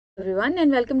Everyone, and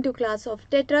welcome to class of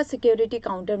TETRA Security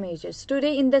Countermeasures.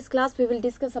 Today in this class we will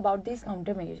discuss about these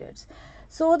countermeasures.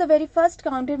 So the very first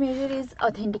countermeasure is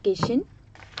authentication.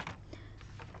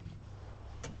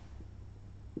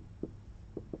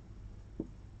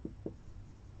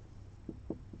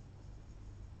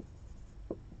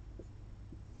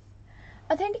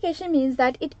 Authentication means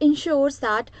that it ensures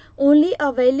that only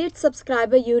a valid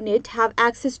subscriber unit have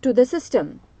access to the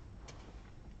system.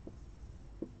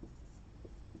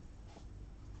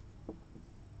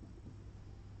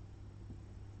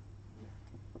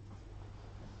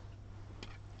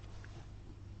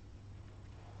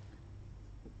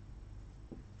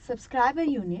 Subscriber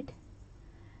unit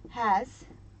has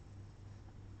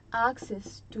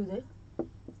access to the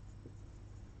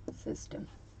system,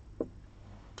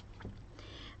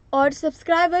 or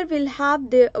subscriber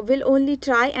will only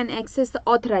try and access the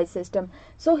authorized system.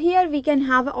 So here we can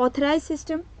have an authorized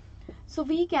system, so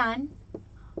we can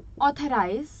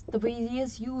authorize the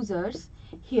various users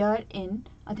here in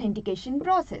authentication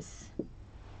process.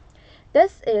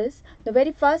 This is the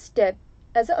very first step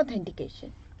as an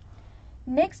authentication.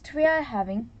 Next we are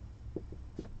having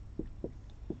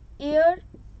ear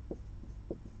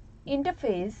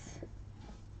interface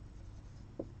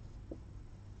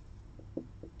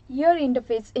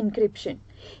encryption.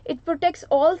 It protects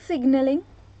all signaling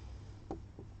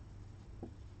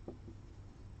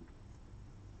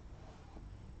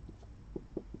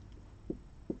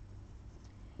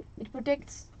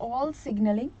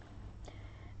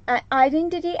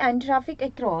identity and traffic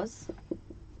across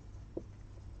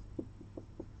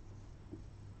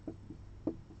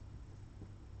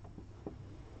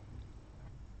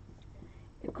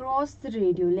the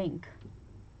radio link.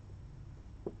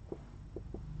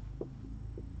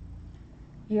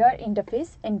 Here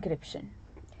interface encryption.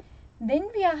 Then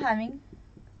we are having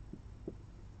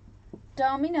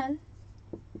terminal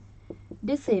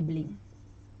disabling.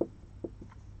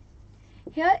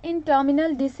 Here in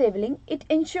terminal disabling, it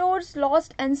ensures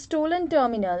lost and stolen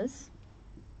terminals.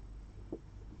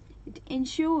 It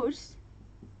ensures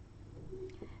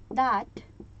that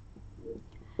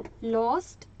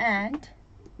lost and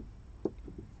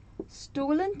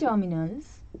stolen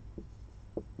terminals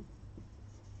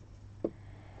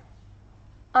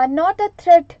are not a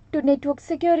threat to network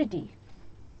security.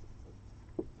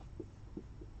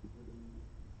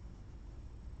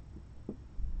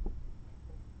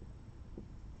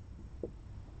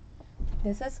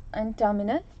 This is in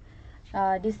terminal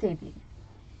disabling.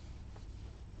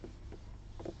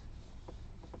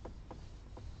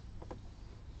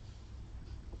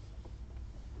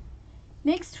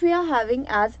 Next we are having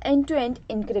as end-to-end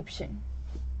encryption.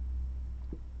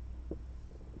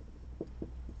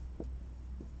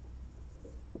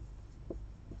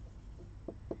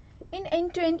 In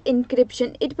end-to-end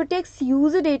encryption, it protects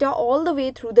user data all the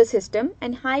way through the system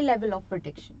and high level of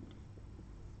protection.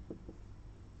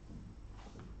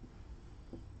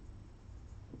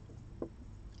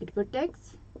 It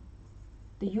protects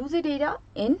the user data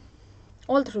in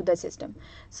all through the system.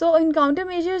 So in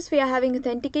countermeasures we are having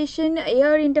authentication,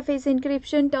 ear interface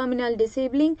encryption, terminal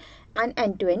disabling and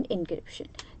end-to-end encryption.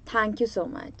 Thank you so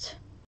much.